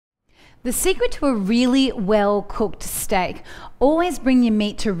The secret to a really well-cooked steak: always bring your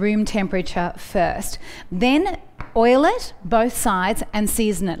meat to room temperature first. Then oil it, both sides, and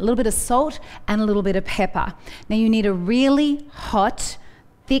season it. A little bit of salt and a little bit of pepper. Now you need a really hot,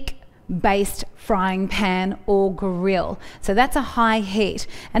 thick based frying pan or grill. So that's a high heat.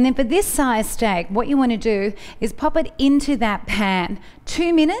 And then for this size steak, what you want to do is pop it into that pan.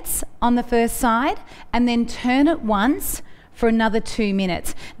 2 minutes on the first side, and then turn it once for another 2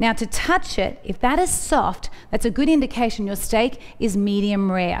 minutes. Now to touch it, if that is soft, that's a good indication your steak is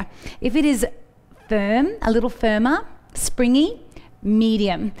medium rare. If it is firm, a little firmer, springy,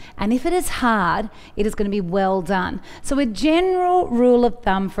 medium. And if it is hard, it is going to be well done. So a general rule of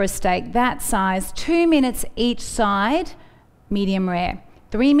thumb for a steak that size: 2 minutes each side, medium rare.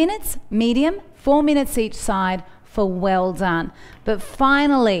 3 minutes, medium. 4 minutes each side for well done. But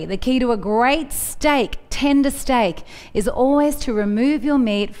finally, the key to a great steak, tender steak, is always to remove your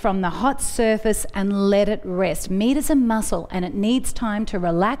meat from the hot surface and let it rest. Meat is a muscle and it needs time to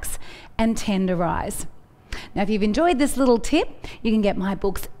relax and tenderize. Now, if you've enjoyed this little tip, you can get my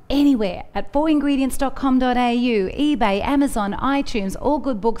books anywhere at 4ingredients.com.au, eBay, Amazon, iTunes, all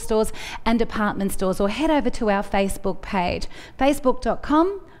good bookstores and department stores, or head over to our Facebook page,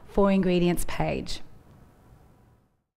 facebook.com/4ingredients page.